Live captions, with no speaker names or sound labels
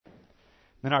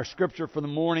And our scripture for the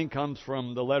morning comes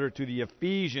from the letter to the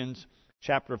Ephesians,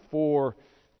 chapter 4,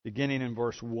 beginning in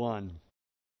verse 1.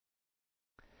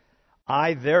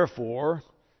 I, therefore,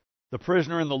 the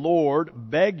prisoner in the Lord,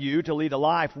 beg you to lead a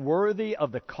life worthy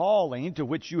of the calling to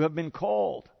which you have been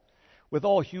called, with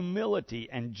all humility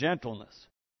and gentleness,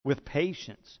 with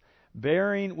patience,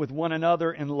 bearing with one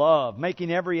another in love,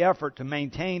 making every effort to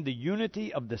maintain the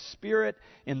unity of the Spirit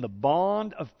in the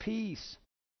bond of peace.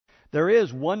 There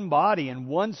is one body and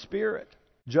one Spirit,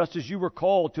 just as you were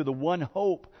called to the one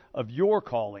hope of your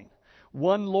calling,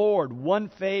 one Lord, one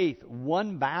faith,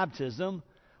 one baptism,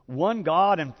 one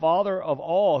God and Father of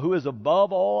all, who is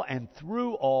above all and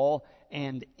through all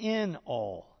and in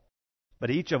all.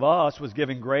 But each of us was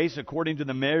given grace according to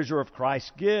the measure of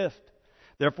Christ's gift.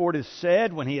 Therefore it is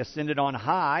said, when He ascended on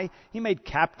high, He made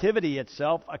captivity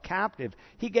itself a captive.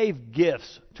 He gave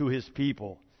gifts to His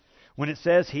people. When it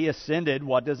says He ascended,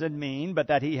 what does it mean? But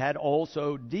that He had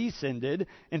also descended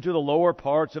into the lower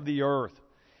parts of the earth.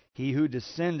 He who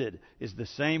descended is the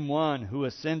same one who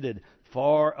ascended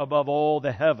far above all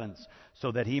the heavens,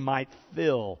 so that He might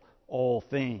fill all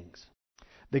things.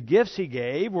 The gifts He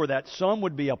gave were that some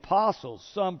would be apostles,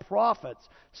 some prophets,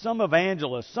 some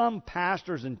evangelists, some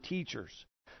pastors and teachers,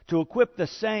 to equip the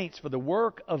saints for the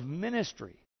work of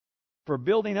ministry, for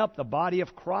building up the body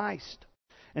of Christ,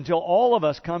 until all of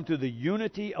us come to the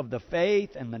unity of the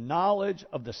faith and the knowledge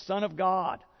of the Son of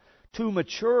God, to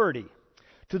maturity,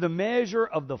 to the measure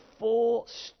of the full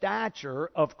stature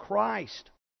of Christ.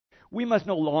 We must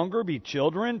no longer be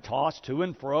children, tossed to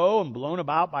and fro and blown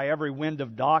about by every wind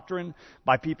of doctrine,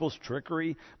 by people's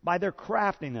trickery, by their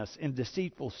craftiness in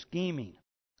deceitful scheming,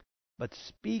 but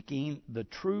speaking the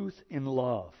truth in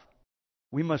love.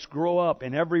 We must grow up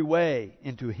in every way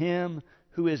into Him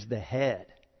who is the head,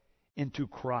 into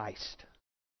Christ,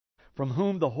 from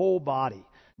whom the whole body,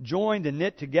 joined and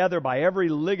knit together by every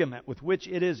ligament with which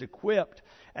it is equipped,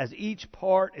 as each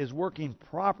part is working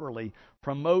properly,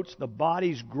 promotes the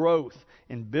body's growth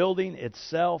in building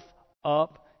itself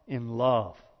up in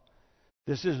love.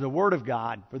 This is the Word of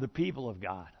God for the people of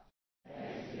God.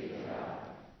 Thanks be to God.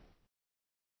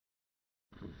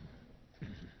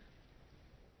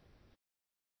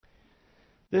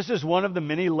 This is one of the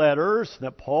many letters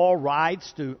that Paul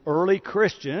writes to early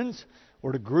Christians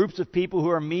or to groups of people who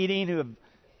are meeting, who have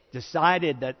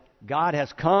decided that God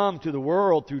has come to the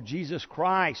world through Jesus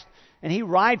Christ. And he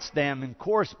writes them and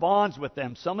corresponds with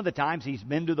them. Some of the times he's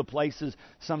been to the places,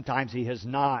 sometimes he has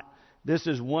not. This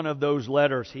is one of those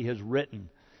letters he has written.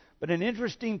 But an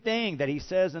interesting thing that he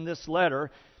says in this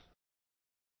letter,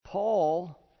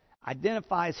 Paul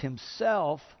identifies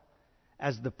himself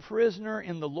as the prisoner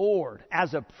in the Lord,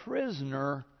 as a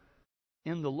prisoner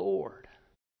in the Lord.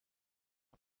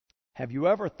 Have you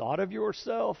ever thought of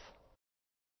yourself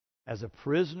as a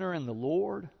prisoner in the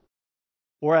Lord?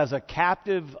 Or as a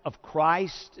captive of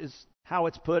Christ, is how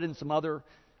it's put in some other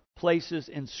places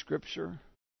in Scripture.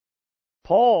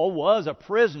 Paul was a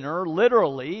prisoner,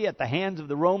 literally, at the hands of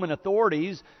the Roman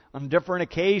authorities on different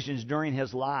occasions during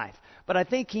his life. But I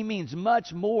think he means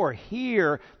much more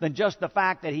here than just the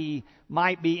fact that he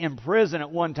might be in prison at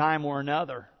one time or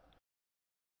another.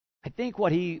 I think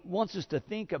what he wants us to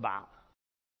think about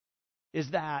is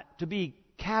that to be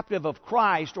captive of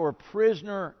Christ or a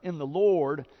prisoner in the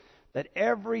Lord, that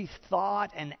every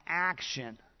thought and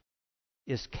action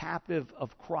is captive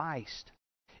of Christ,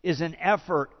 is an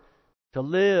effort to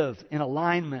live in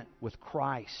alignment with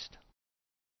Christ.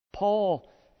 Paul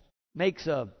makes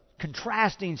a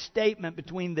contrasting statement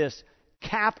between this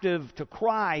captive to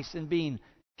Christ and being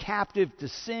captive to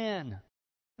sin.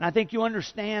 And I think you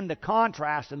understand the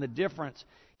contrast and the difference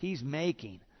he's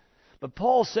making. But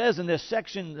Paul says in this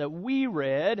section that we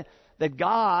read that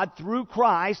God, through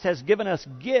Christ, has given us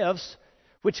gifts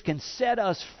which can set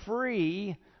us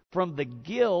free from the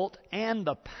guilt and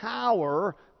the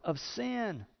power of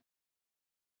sin.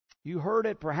 You heard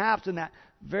it perhaps in that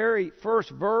very first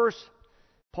verse.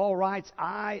 Paul writes,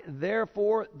 I,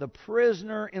 therefore, the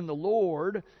prisoner in the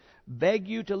Lord, beg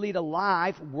you to lead a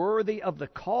life worthy of the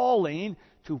calling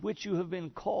to which you have been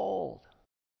called.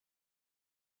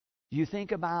 Do you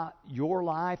think about your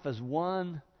life as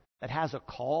one that has a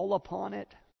call upon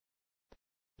it?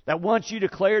 That once you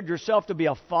declared yourself to be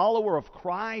a follower of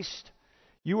Christ,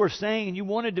 you were saying you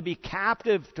wanted to be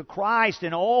captive to Christ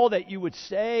in all that you would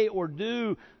say or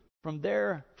do from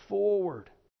there forward.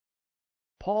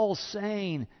 Paul's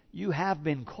saying you have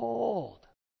been called.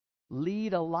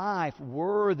 Lead a life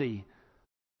worthy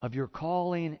of your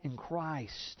calling in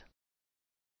Christ.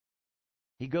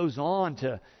 He goes on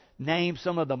to name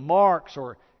some of the marks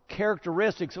or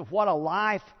characteristics of what a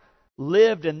life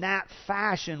lived in that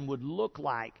fashion would look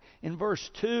like. In verse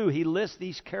 2, he lists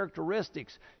these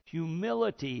characteristics: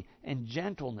 humility and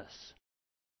gentleness,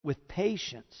 with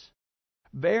patience,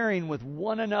 bearing with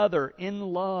one another in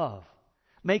love,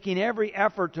 making every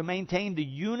effort to maintain the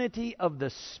unity of the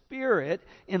Spirit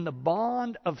in the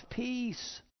bond of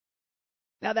peace.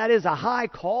 Now that is a high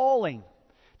calling,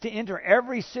 to enter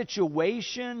every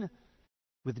situation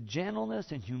with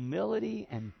gentleness and humility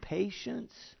and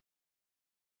patience.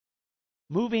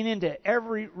 Moving into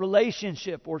every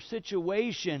relationship or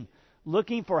situation,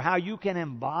 looking for how you can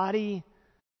embody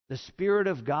the Spirit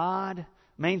of God,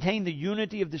 maintain the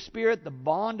unity of the Spirit, the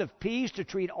bond of peace, to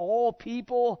treat all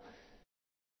people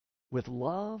with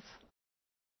love.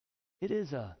 It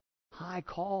is a high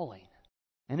calling,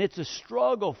 and it's a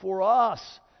struggle for us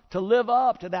to live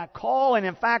up to that calling.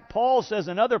 In fact, Paul says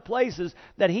in other places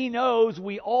that he knows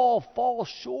we all fall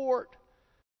short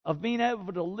of being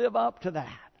able to live up to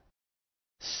that.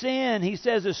 Sin, he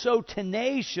says, is so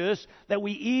tenacious that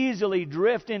we easily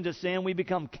drift into sin. We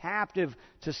become captive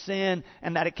to sin,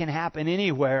 and that it can happen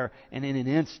anywhere and in an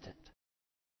instant.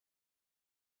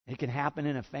 It can happen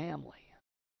in a family.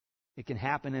 It can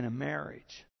happen in a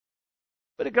marriage.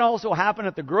 But it can also happen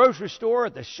at the grocery store,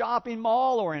 at the shopping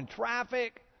mall, or in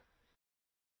traffic.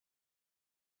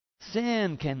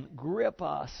 Sin can grip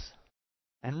us.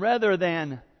 And rather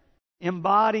than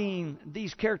embodying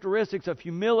these characteristics of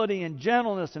humility and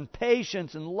gentleness and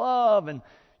patience and love and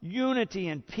unity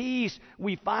and peace,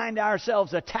 we find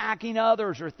ourselves attacking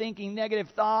others, or thinking negative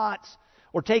thoughts,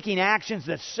 or taking actions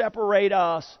that separate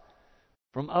us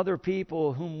from other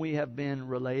people whom we have been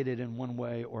related in one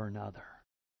way or another.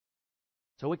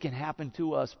 So it can happen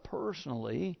to us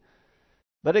personally,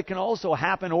 but it can also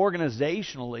happen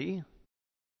organizationally.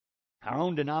 Our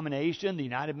own denomination, the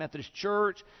United Methodist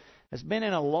Church, has been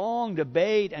in a long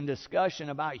debate and discussion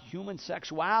about human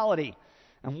sexuality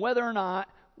and whether or not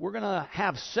we're going to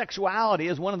have sexuality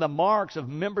as one of the marks of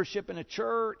membership in a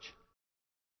church.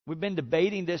 We've been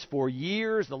debating this for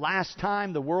years. The last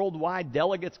time the worldwide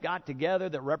delegates got together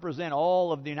that represent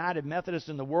all of the United Methodists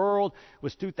in the world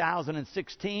was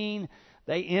 2016.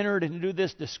 They entered into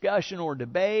this discussion or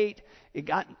debate. It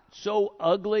got so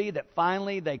ugly that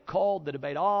finally they called the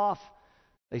debate off.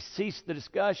 They ceased the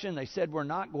discussion. They said, we're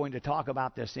not going to talk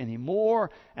about this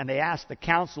anymore. And they asked the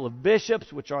Council of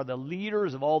Bishops, which are the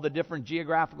leaders of all the different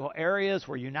geographical areas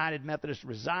where United Methodists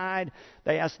reside.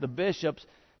 They asked the bishops,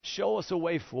 show us a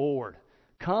way forward.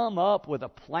 Come up with a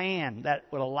plan that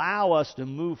would allow us to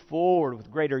move forward with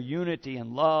greater unity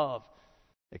and love,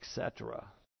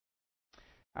 etc.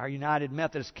 Our United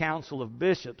Methodist Council of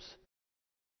Bishops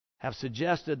have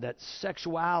suggested that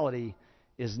sexuality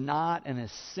is not an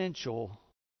essential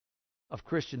of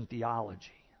Christian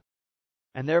theology,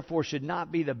 and therefore should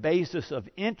not be the basis of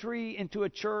entry into a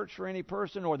church for any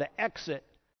person, or the exit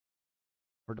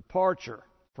or departure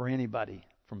for anybody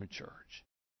from a church.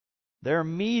 Their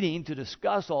meeting to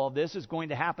discuss all of this is going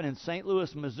to happen in St.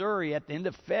 Louis, Missouri at the end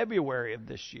of February of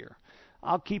this year.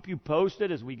 I'll keep you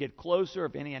posted as we get closer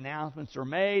if any announcements are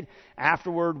made.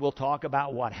 Afterward, we'll talk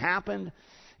about what happened.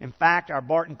 In fact, our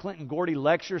Barton Clinton Gordy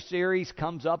lecture series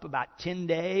comes up about 10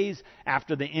 days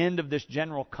after the end of this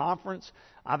general conference.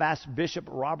 I've asked Bishop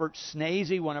Robert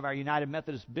Snazy, one of our United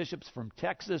Methodist bishops from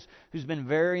Texas, who's been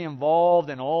very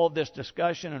involved in all of this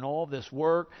discussion and all of this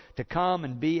work, to come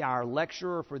and be our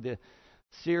lecturer for the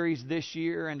series this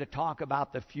year and to talk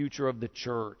about the future of the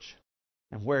church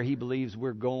and where he believes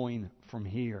we're going from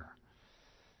here.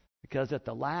 Because at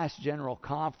the last general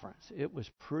conference, it was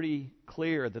pretty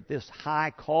clear that this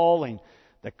high calling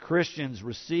that Christians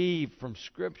received from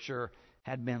Scripture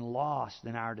had been lost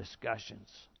in our discussions.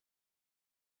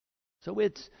 So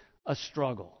it's a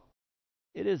struggle.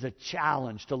 It is a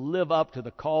challenge to live up to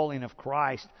the calling of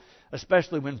Christ,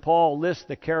 especially when Paul lists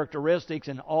the characteristics,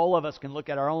 and all of us can look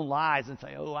at our own lives and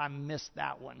say, oh, I missed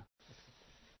that one.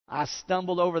 I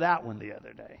stumbled over that one the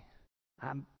other day.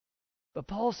 But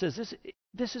Paul says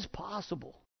this is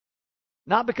possible.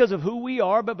 Not because of who we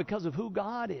are, but because of who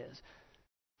God is.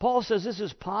 Paul says this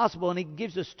is possible, and he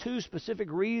gives us two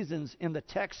specific reasons in the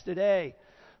text today.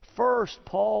 First,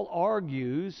 Paul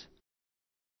argues,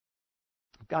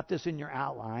 I've got this in your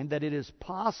outline, that it is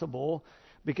possible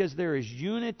because there is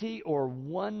unity or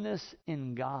oneness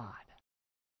in God.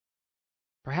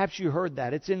 Perhaps you heard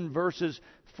that. It's in verses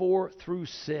 4 through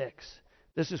 6.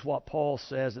 This is what Paul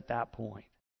says at that point.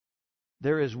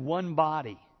 There is one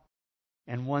body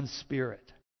and one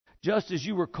Spirit, just as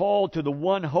you were called to the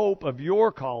one hope of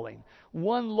your calling,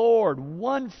 one Lord,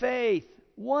 one faith,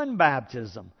 one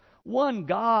baptism, one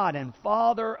God and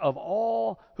Father of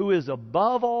all, who is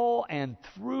above all and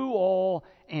through all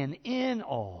and in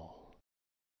all.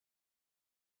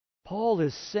 Paul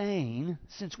is saying,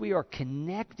 since we are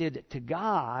connected to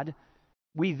God,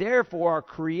 we therefore are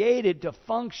created to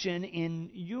function in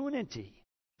unity.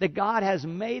 That God has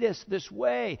made us this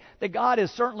way. That God is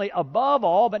certainly above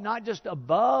all, but not just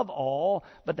above all,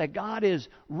 but that God is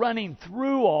running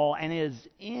through all and is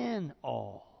in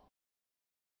all.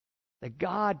 That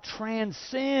God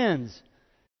transcends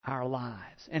our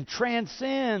lives and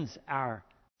transcends our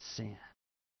sin.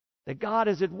 That God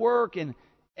is at work in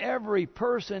every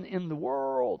person in the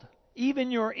world,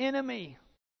 even your enemy,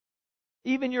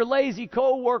 even your lazy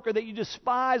coworker that you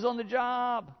despise on the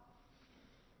job.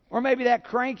 Or maybe that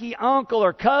cranky uncle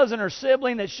or cousin or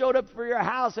sibling that showed up for your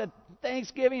house at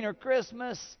Thanksgiving or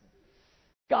Christmas.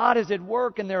 God is at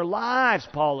work in their lives,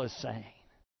 Paul is saying.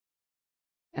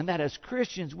 And that as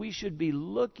Christians, we should be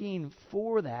looking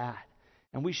for that.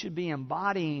 And we should be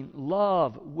embodying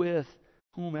love with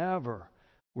whomever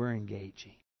we're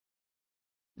engaging.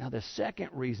 Now, the second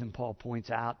reason Paul points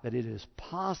out that it is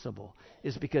possible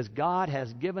is because God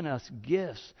has given us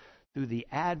gifts through the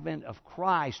advent of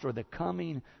Christ or the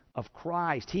coming of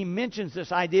Christ. He mentions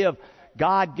this idea of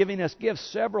God giving us gifts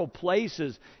several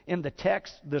places in the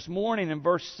text this morning. In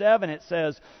verse 7 it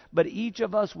says, "But each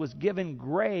of us was given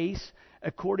grace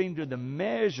according to the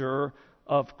measure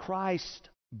of Christ's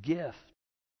gift."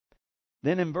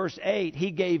 Then in verse 8, He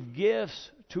gave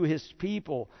gifts to His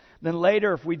people. Then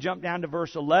later, if we jump down to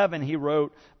verse 11, he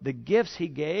wrote, "The gifts He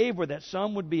gave were that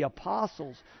some would be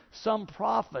apostles, some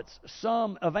prophets,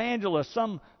 some evangelists,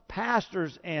 some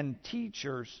pastors and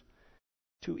teachers,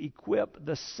 to equip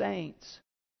the saints,"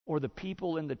 or the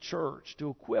people in the church,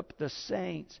 to equip the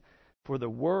saints for the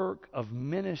work of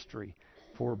ministry,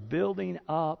 for building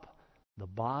up the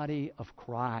body of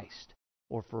Christ,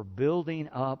 or for building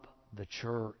up the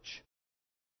church.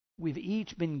 We've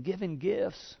each been given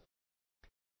gifts.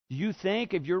 Do you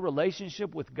think of your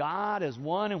relationship with God as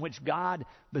one in which God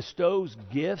bestows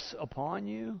gifts upon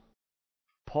you?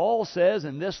 Paul says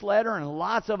in this letter and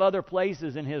lots of other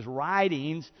places in his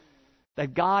writings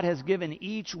that God has given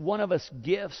each one of us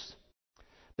gifts.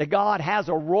 That God has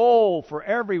a role for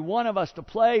every one of us to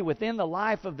play within the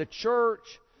life of the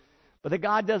church. But that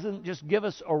God doesn't just give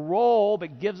us a role,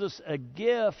 but gives us a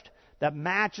gift that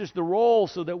matches the role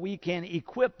so that we can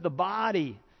equip the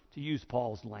body, to use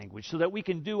Paul's language, so that we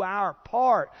can do our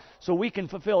part, so we can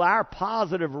fulfill our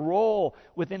positive role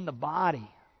within the body.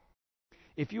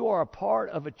 If you are a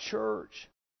part of a church,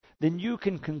 then you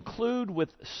can conclude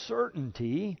with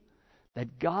certainty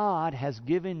that God has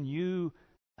given you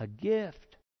a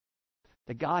gift.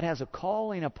 That God has a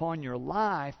calling upon your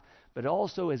life, but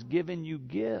also has given you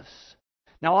gifts.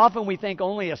 Now, often we think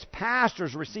only as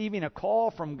pastors receiving a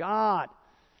call from God.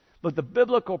 But the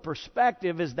biblical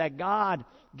perspective is that God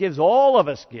gives all of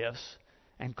us gifts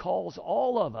and calls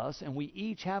all of us, and we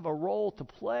each have a role to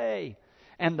play.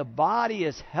 And the body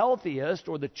is healthiest,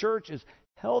 or the church is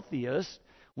healthiest,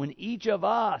 when each of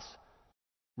us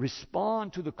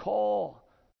respond to the call,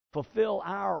 fulfill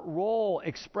our role,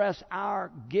 express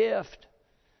our gift,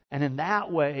 and in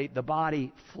that way the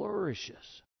body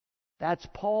flourishes. That's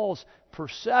Paul's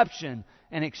perception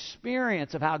and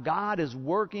experience of how God is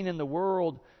working in the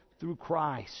world through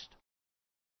Christ.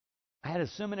 I had a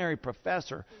seminary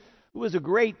professor who was a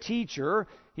great teacher.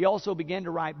 He also began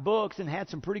to write books and had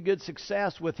some pretty good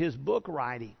success with his book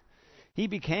writing. He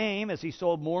became, as he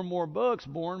sold more and more books,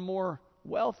 more and more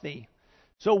wealthy.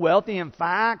 So wealthy, in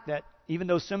fact, that even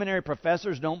though seminary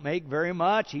professors don't make very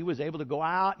much, he was able to go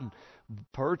out and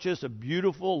purchase a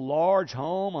beautiful, large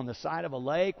home on the side of a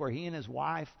lake where he and his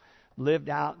wife lived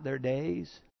out their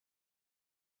days.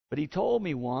 But he told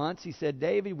me once, he said,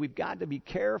 "David, we've got to be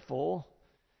careful."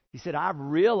 He said, "I've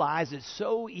realized it's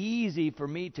so easy for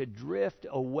me to drift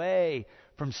away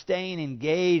from staying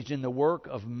engaged in the work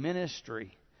of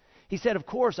ministry." He said, "Of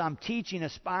course, I'm teaching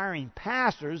aspiring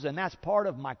pastors, and that's part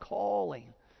of my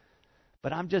calling.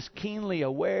 But I'm just keenly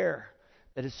aware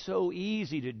that it's so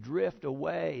easy to drift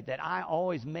away, that I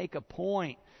always make a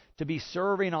point to be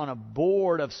serving on a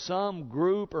board of some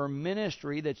group or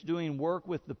ministry that's doing work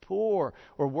with the poor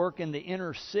or work in the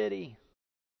inner city."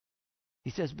 He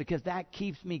says, because that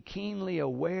keeps me keenly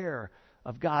aware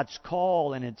of God's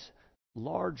call and its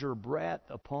larger breadth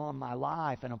upon my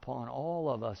life and upon all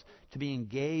of us to be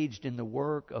engaged in the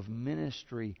work of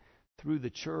ministry through the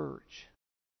church.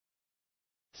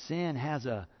 Sin has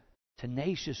a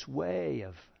tenacious way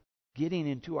of getting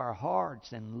into our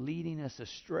hearts and leading us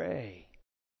astray.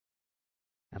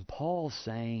 And Paul's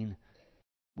saying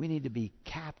we need to be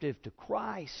captive to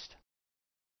Christ,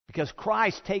 because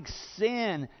Christ takes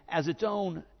sin as its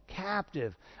own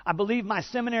captive. I believe my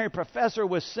seminary professor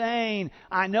was saying,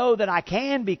 I know that I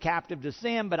can be captive to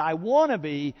sin, but I want to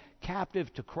be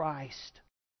captive to Christ.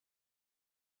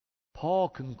 Paul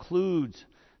concludes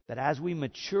that as we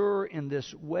mature in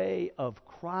this way of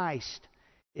Christ,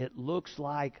 it looks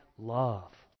like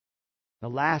love. The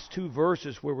last two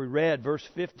verses where we read, verse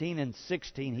 15 and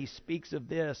 16, he speaks of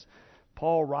this.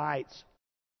 Paul writes,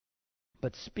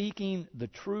 "But speaking the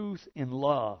truth in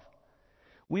love,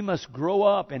 we must grow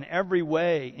up in every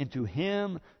way into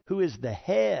Him who is the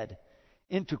head,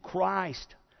 into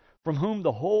Christ, from whom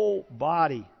the whole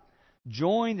body,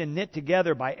 joined and knit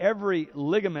together by every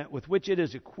ligament with which it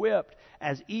is equipped,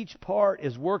 as each part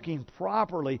is working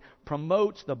properly,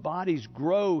 promotes the body's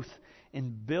growth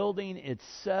in building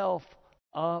itself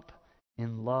up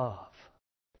in love."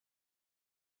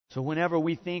 So whenever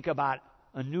we think about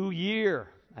a new year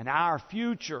and our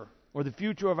future, or the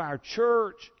future of our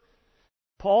church,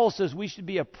 Paul says we should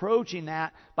be approaching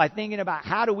that by thinking about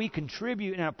how do we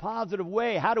contribute in a positive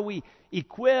way? How do we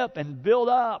equip and build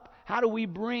up? How do we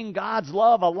bring God's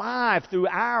love alive through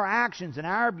our actions and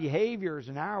our behaviors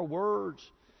and our words?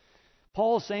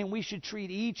 Paul's saying we should treat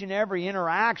each and every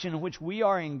interaction in which we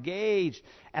are engaged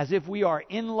as if we are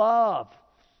in love.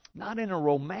 Not in a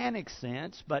romantic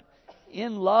sense, but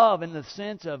in love in the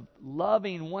sense of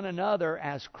loving one another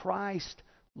as Christ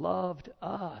loved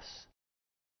us.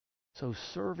 So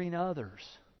serving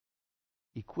others,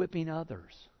 equipping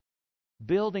others,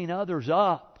 building others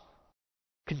up,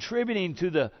 contributing to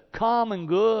the common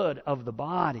good of the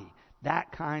body.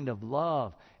 That kind of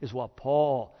love is what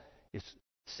Paul is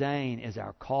saying is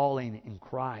our calling in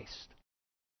Christ.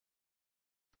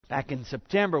 Back in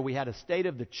September, we had a State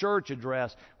of the Church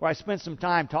address where I spent some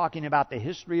time talking about the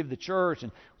history of the church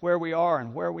and where we are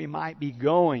and where we might be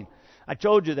going. I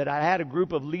told you that I had a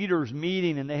group of leaders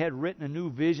meeting and they had written a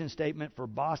new vision statement for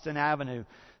Boston Avenue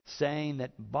saying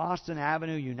that Boston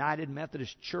Avenue United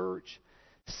Methodist Church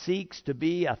seeks to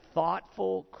be a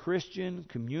thoughtful Christian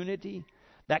community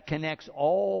that connects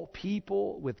all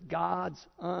people with God's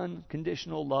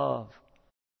unconditional love.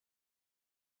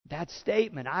 That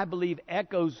statement, I believe,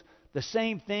 echoes the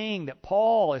same thing that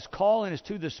Paul is calling us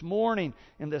to this morning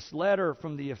in this letter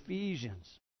from the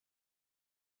Ephesians.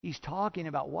 He's talking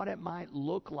about what it might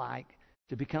look like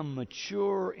to become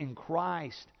mature in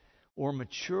Christ or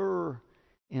mature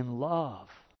in love.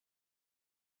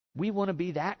 We want to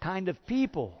be that kind of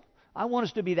people. I want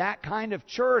us to be that kind of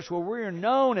church where we are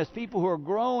known as people who are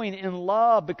growing in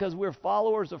love because we're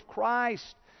followers of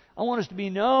Christ. I want us to be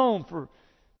known for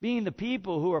being the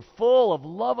people who are full of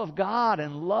love of God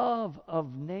and love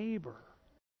of neighbor.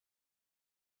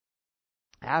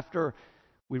 After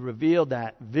we revealed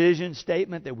that vision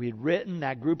statement that we had written,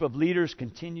 that group of leaders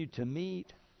continued to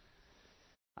meet.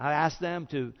 I asked them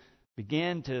to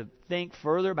begin to think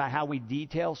further about how we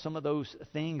detail some of those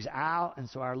things out. And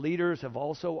so our leaders have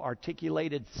also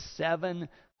articulated 7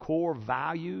 core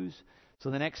values.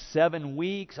 So the next 7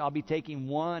 weeks, I'll be taking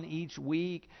one each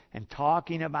week and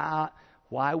talking about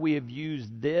why we have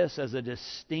used this as a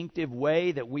distinctive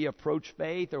way that we approach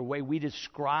faith or way we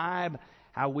describe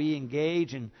how we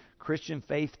engage in Christian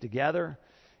faith together.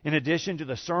 In addition to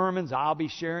the sermons I'll be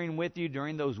sharing with you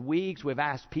during those weeks, we've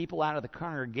asked people out of the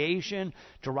congregation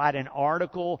to write an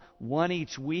article, one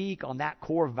each week, on that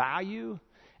core value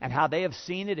and how they have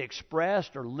seen it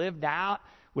expressed or lived out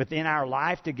within our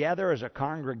life together as a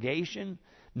congregation.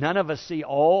 None of us see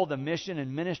all the mission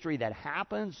and ministry that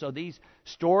happens, so these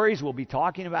stories we'll be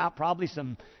talking about probably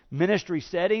some ministry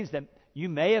settings that you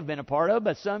may have been a part of,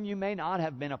 but some you may not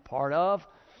have been a part of,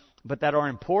 but that are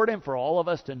important for all of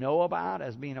us to know about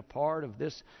as being a part of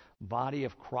this body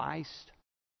of Christ.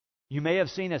 You may have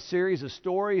seen a series of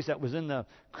stories that was in the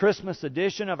Christmas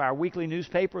edition of our weekly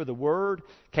newspaper, The Word.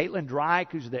 Caitlin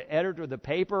Drake, who's the editor of the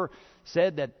paper,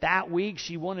 said that week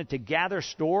she wanted to gather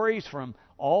stories from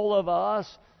all of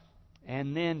us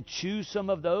and then choose some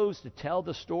of those to tell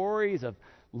the stories of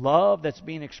love that's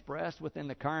being expressed within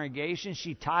the congregation.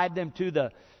 She tied them to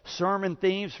the sermon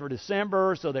themes for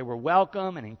December so they were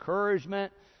welcome and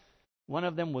encouragement. One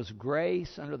of them was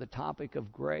grace, under the topic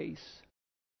of grace.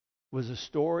 It was a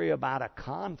story about a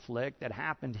conflict that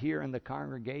happened here in the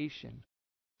congregation.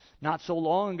 Not so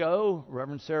long ago,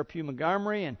 Reverend Sarah Pugh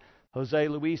Montgomery and Jose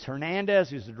Luis Hernandez,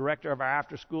 who's the director of our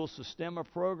after-school Sistema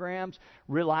programs,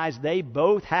 realized they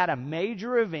both had a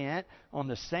major event on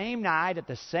the same night at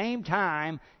the same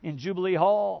time in Jubilee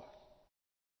Hall.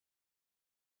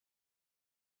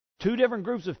 2 different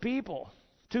groups of people,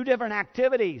 2 different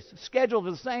activities scheduled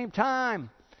at the same time.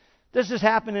 This has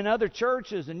happened in other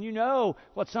churches, and you know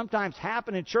what sometimes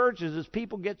happens in churches is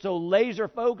people get so laser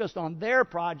focused on their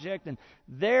project and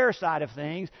their side of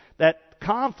things that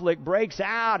conflict breaks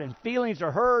out and feelings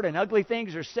are hurt and ugly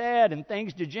things are said and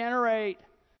things degenerate.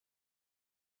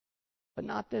 But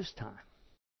not this time.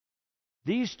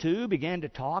 These two began to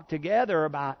talk together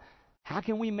about how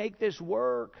can we make this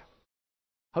work.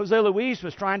 Jose Luis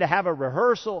was trying to have a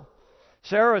rehearsal.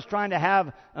 Sarah was trying to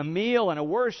have a meal and a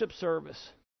worship service.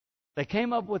 They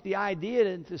came up with the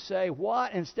idea to say,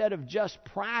 what, instead of just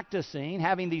practicing,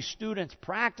 having these students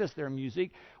practice their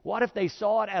music, what if they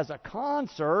saw it as a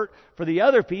concert for the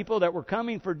other people that were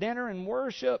coming for dinner and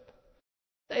worship?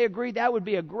 They agreed that would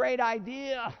be a great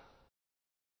idea.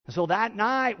 So that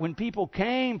night, when people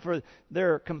came for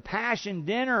their compassion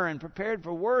dinner and prepared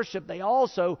for worship, they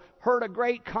also heard a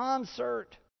great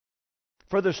concert.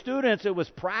 For the students, it was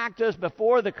practice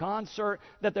before the concert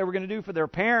that they were going to do for their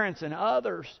parents and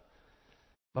others.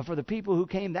 But for the people who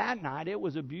came that night, it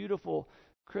was a beautiful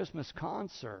Christmas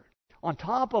concert. On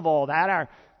top of all that, our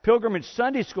Pilgrimage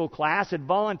Sunday School class had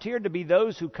volunteered to be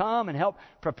those who come and help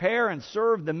prepare and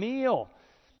serve the meal.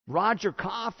 Roger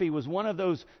Coffey was one of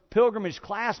those Pilgrimage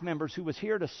class members who was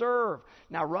here to serve.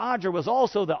 Now, Roger was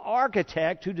also the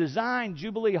architect who designed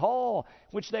Jubilee Hall,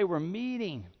 which they were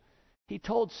meeting. He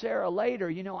told Sarah later,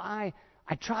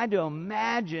 I tried to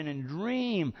imagine and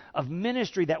dream of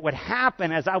ministry that would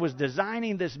happen as I was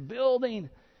designing this building.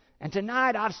 And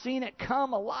tonight I've seen it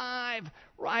come alive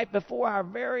right before our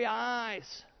very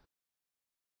eyes.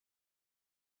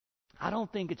 I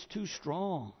don't think it's too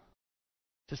strong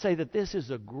to say that this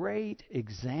is a great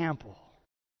example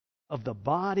of the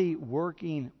body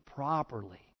working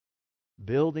properly,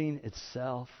 building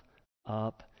itself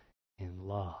up in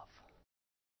love.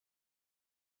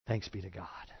 Thanks be to God.